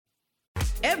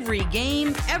Every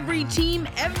game, every team,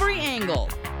 every angle.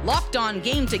 Locked On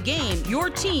Game to Game, your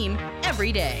team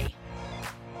every day.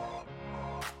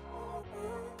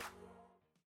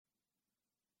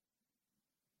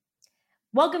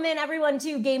 Welcome in, everyone,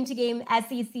 to Game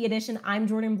SEC Edition. I'm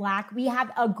Jordan Black. We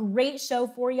have a great show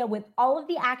for you with all of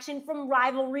the action from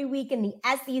rivalry week in the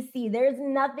SEC. There's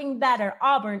nothing better.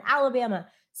 Auburn, Alabama,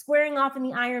 squaring off in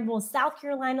the Iron Bowl. South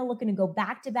Carolina looking to go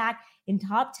back-to-back in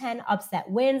top 10 upset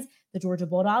wins. The Georgia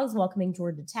Bulldogs welcoming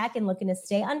Georgia Tech and looking to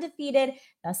stay undefeated,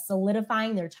 thus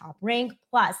solidifying their top rank.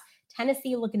 Plus,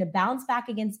 Tennessee looking to bounce back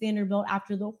against Vanderbilt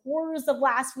after the horrors of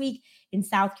last week in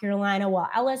South Carolina, while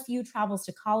LSU travels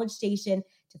to College Station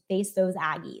to face those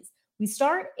Aggies. We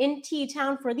start in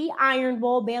T-Town for the Iron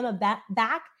Bowl. Bama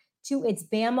back to its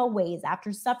Bama ways.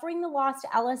 After suffering the loss to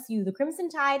LSU, the Crimson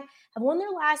Tide have won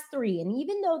their last three, and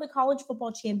even though the college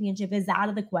football championship is out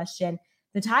of the question,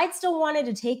 the Tide still wanted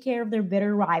to take care of their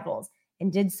bitter rivals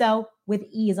and did so with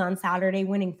ease on Saturday,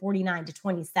 winning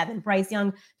 49-27. Bryce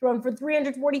Young thrown for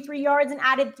 343 yards and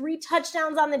added 3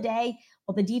 touchdowns on the day,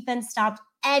 while the defense stopped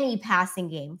any passing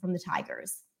game from the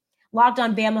Tigers. Locked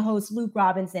On Bama host Luke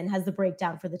Robinson has the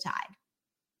breakdown for the Tide.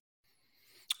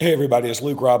 Hey, everybody. It's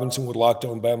Luke Robinson with Locked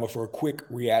On Bama for a quick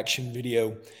reaction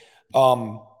video.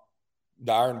 The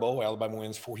Iron Bowl, Alabama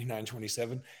wins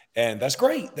 49-27, and that's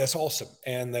great. That's awesome.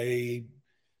 And they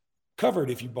covered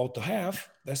if you bought the half.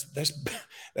 That's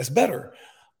better.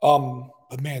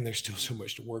 But man, there's still so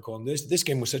much to work on. This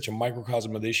game was such a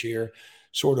microcosm of this year,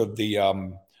 sort of the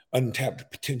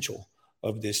untapped potential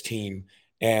of this team,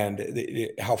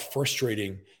 and how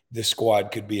frustrating this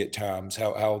squad could be at times.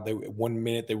 How they 1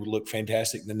 minute they would look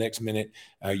fantastic, the next minute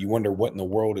you wonder what in the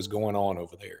world is going on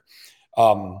over there.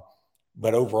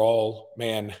 But overall,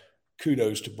 man,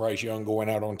 kudos to Bryce Young going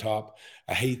out on top.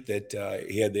 I hate that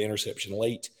he had the interception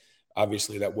late.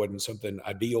 Obviously, that wasn't something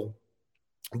ideal.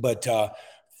 But,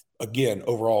 again,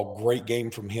 overall, great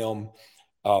game from him.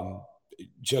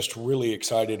 Just really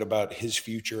excited about his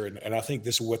future. And I think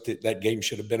this is what that game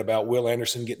should have been about. Will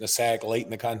Anderson getting a sack late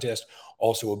in the contest,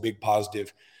 also a big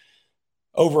positive.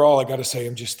 Overall, I got to say,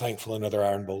 I'm just thankful another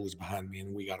Iron Bowl is behind me,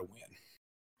 and we got to win.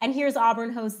 And here's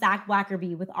Auburn host Zach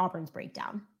Blackerby with Auburn's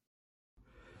breakdown.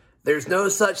 There's no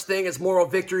such thing as moral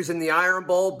victories in the Iron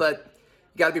Bowl, but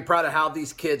you got to be proud of how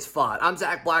these kids fought. I'm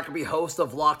Zach Blackerby, host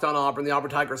of Locked On Auburn. The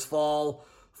Auburn Tigers fall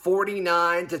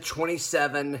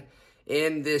 49-27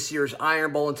 in this year's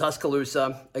Iron Bowl in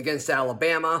Tuscaloosa against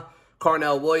Alabama.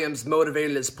 Carnell Williams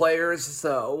motivated his players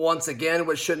once again,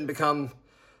 which shouldn't become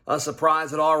a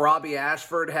surprise at all. Robbie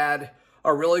Ashford had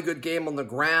a really good game on the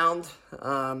ground.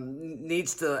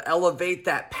 Needs to elevate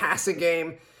that passing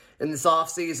game in this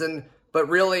offseason. But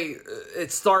really,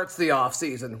 it starts the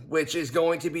offseason, which is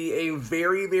going to be a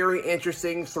very, very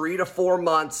interesting 3 to 4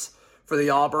 months for the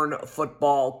Auburn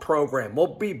football program.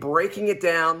 We'll be breaking it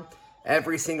down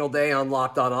every single day on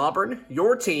Locked On Auburn,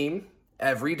 your team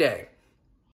every day.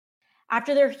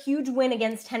 After their huge win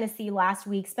against Tennessee last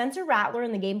week, Spencer Rattler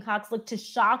and the Gamecocks looked to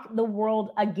shock the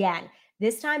world again,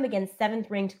 this time against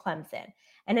 7th-ranked Clemson.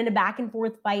 And in a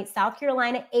back-and-forth fight, South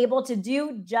Carolina able to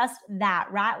do just that.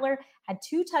 Rattler had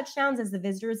 2 touchdowns as the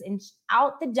visitors inched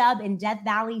out the dub in Death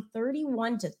Valley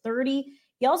 31-30.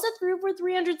 He also threw for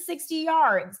 360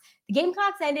 yards. The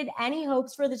Gamecocks ended any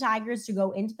hopes for the Tigers to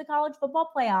go into the college football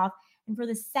playoff, and for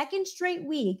the second straight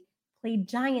week, played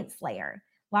Giant Slayer.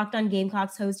 Locked On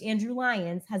Gamecocks host Andrew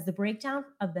Lyons has the breakdown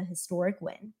of the historic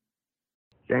win.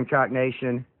 Gamecock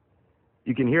Nation,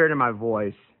 you can hear it in my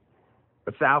voice,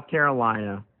 but South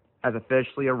Carolina has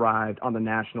officially arrived on the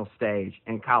national stage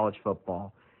in college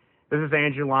football. This is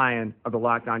Andrew Lyon of the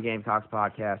Locked On Gamecocks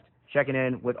podcast, checking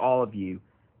in with all of you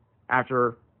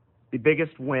after the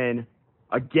biggest win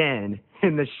again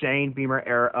in the Shane Beamer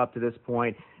era up to this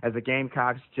point, as the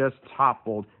Gamecocks just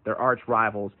toppled their arch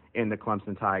rivals in the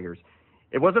Clemson Tigers.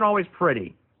 It wasn't always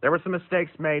pretty. There were some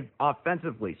mistakes made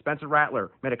offensively. Spencer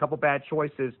Rattler made a couple bad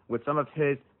choices with some of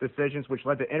his decisions, which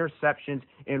led to interceptions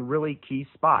in really key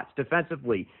spots.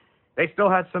 Defensively, they still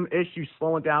had some issues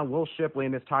slowing down Will Shipley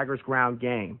in this Tigers ground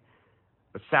game.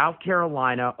 But South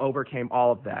Carolina overcame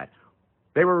all of that.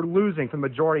 They were losing for the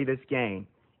majority of this game.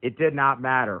 It did not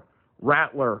matter.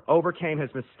 Rattler overcame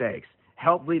his mistakes,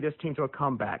 helped lead this team to a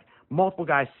comeback. Multiple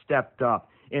guys stepped up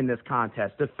in this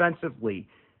contest. Defensively,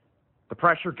 the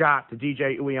pressure got to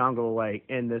DJ Uiagalelei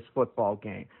in this football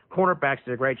game. Cornerbacks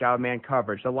did a great job of man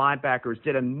coverage. The linebackers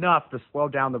did enough to slow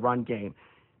down the run game.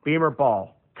 Beamer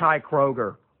Ball, Kai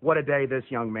Kroger, what a day this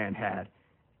young man had.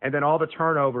 And then all the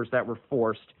turnovers that were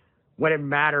forced when it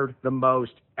mattered the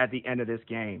most at the end of this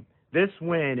game. This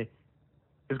win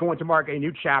is going to mark a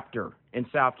new chapter in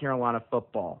South Carolina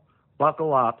football.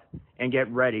 buckle up and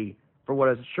get ready for what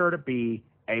is sure to be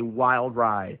a wild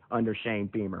ride under Shane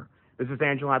Beamer. This is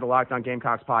Andrew Line, the Locked On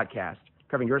Gamecocks podcast,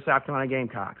 covering your South Carolina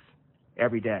Gamecocks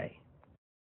every day.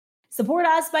 Support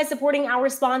us by supporting our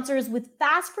sponsors with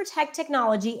Fast Protect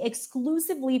technology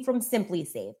exclusively from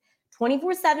SimpliSafe.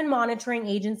 24/7 monitoring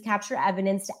agents capture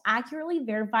evidence to accurately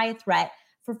verify a threat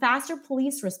for faster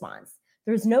police response.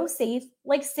 There's no safe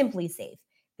like SimpliSafe.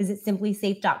 Visit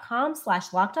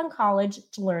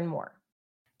simplisafe.com/lockedoncollege to learn more.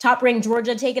 Top-ranked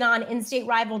Georgia taking on in-state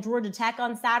rival Georgia Tech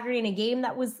on Saturday in a game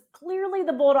that was clearly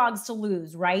the Bulldogs to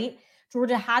lose, right?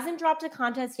 Georgia hasn't dropped a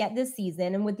contest yet this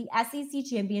season, and with the SEC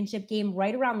championship game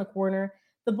right around the corner,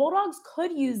 the Bulldogs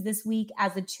could use this week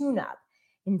as a tune-up.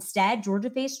 Instead, Georgia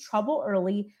faced trouble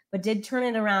early, but did turn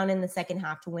it around in the second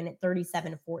half to win at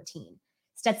 37-14.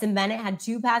 Stetson Bennett had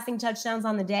 2 passing touchdowns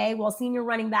on the day, while senior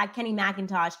running back Kenny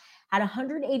McIntosh had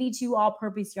 182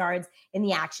 all-purpose yards in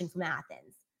the action from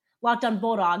Athens. Locked On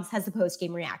Bulldogs has the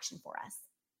post-game reaction for us.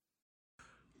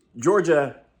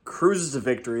 Georgia cruises to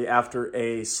victory after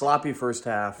a sloppy first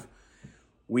half.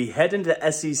 We head into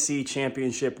SEC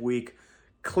championship week,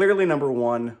 clearly number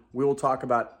one. We will talk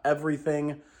about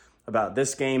everything about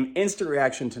this game, instant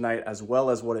reaction tonight, as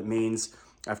well as what it means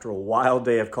after a wild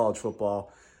day of college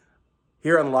football.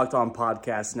 Here on the Locked On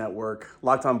Podcast Network,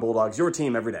 Locked On Bulldogs, your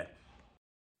team every day.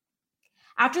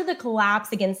 After the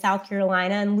collapse against South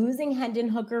Carolina and losing Hendon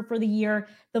Hooker for the year,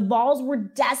 the Vols were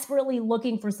desperately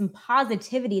looking for some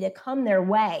positivity to come their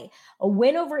way. A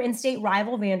win over in-state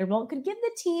rival Vanderbilt could give the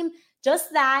team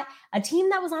just that, a team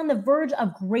that was on the verge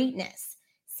of greatness.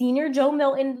 Senior Joe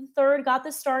Milton III got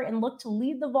the start and looked to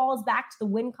lead the Vols back to the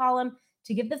win column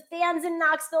to give the fans in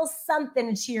Knoxville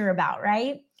something to cheer about,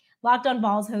 right? Locked On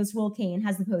Vols host Will Kane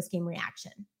has the post-game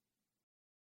reaction.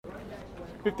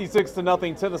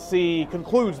 56-0 Tennessee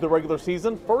concludes the regular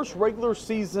season. First regular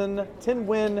season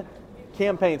 10-win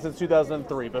campaign since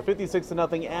 2003. But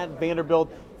 56-0 at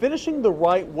Vanderbilt, finishing the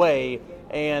right way,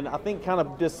 and I think kind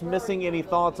of dismissing any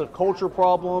thoughts of culture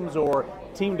problems or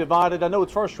team divided. I know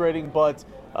it's frustrating, but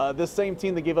this same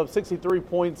team that gave up 63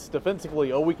 points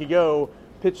defensively a week ago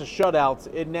pitched a shutout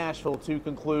in Nashville to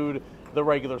conclude the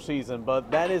regular season.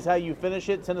 But that is how you finish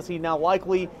it. Tennessee now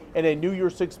likely in a New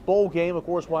Year's Six bowl game. Of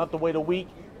course, we'll have to wait a week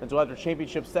until after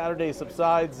championship Saturday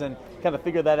subsides and kind of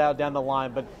figure that out down the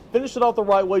line. But finish it off the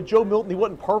right way. Joe Milton, he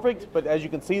wasn't perfect, but as you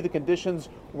can see, the conditions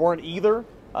weren't either.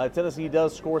 Tennessee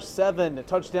does score 7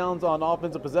 touchdowns on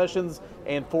offensive possessions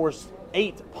and force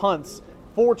 8 punts,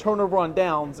 4 turnover on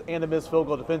downs, and a missed field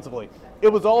goal defensively. It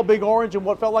was all Big Orange in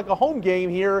what felt like a home game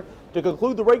here to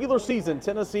conclude the regular season.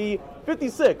 Tennessee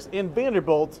 56 in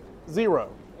Vanderbilt 0.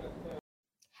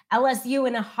 LSU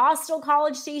in a hostile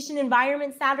College Station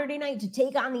environment Saturday night to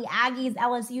take on the Aggies.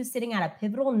 LSU sitting at a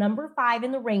pivotal number 5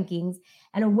 in the rankings,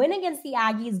 and a win against the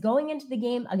Aggies going into the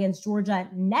game against Georgia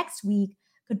next week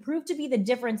could prove to be the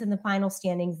difference in the final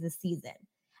standings this season.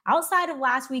 Outside of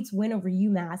last week's win over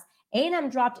UMass, A&M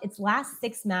dropped its last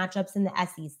 6 matchups in the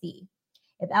SEC.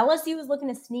 If LSU is looking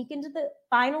to sneak into the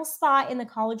final spot in the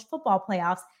college football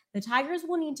playoffs, the Tigers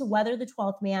will need to weather the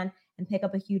 12th man and pick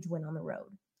up a huge win on the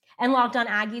road. And Locked On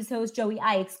Aggies host Joey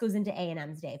Ikes goes into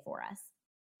A&M's day for us.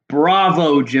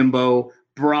 Bravo, Jimbo.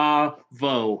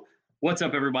 Bravo. What's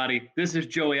up, everybody? This is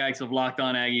Joey Ikes of Locked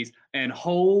On Aggies, and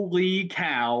holy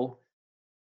cow,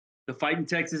 the Fighting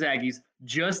Texas Aggies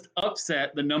just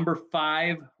upset the number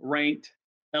 5 ranked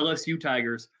LSU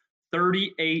Tigers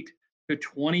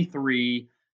 38-23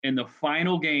 in the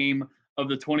final game of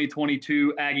the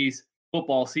 2022 Aggies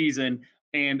football season.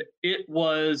 And it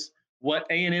was what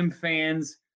A&M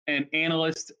fans and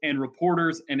analysts and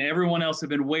reporters and everyone else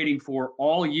have been waiting for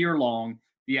all year long.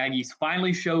 The Aggies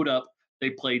finally showed up.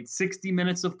 They played 60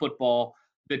 minutes of football.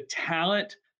 The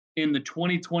talent in the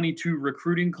 2022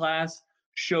 recruiting class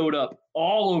showed up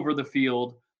all over the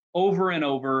field, over and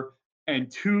over,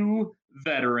 and 2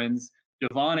 veterans,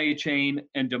 Devon Achane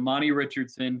and Damani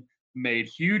Richardson, made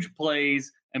huge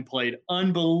plays and played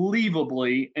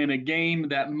unbelievably in a game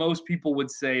that most people would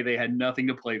say they had nothing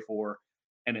to play for.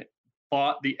 And it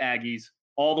fought the Aggies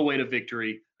all the way to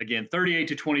victory. Again,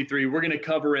 38-23. We're going to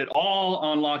cover it all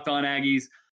on Locked On Aggies.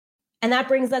 And that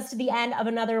brings us to the end of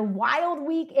another wild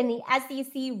week in the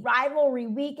SEC rivalry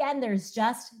weekend. There's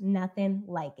just nothing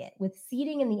like it. With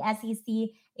seeding in the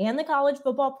SEC and the college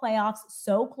football playoffs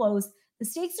so close, the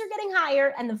stakes are getting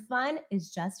higher and the fun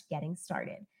is just getting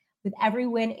started. With every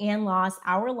win and loss,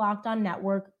 our Locked On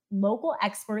Network local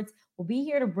experts will be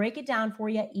here to break it down for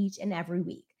you each and every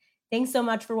week. Thanks so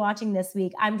much for watching this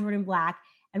week. I'm Jordan Black,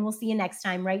 and we'll see you next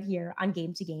time right here on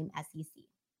Game to Game SEC.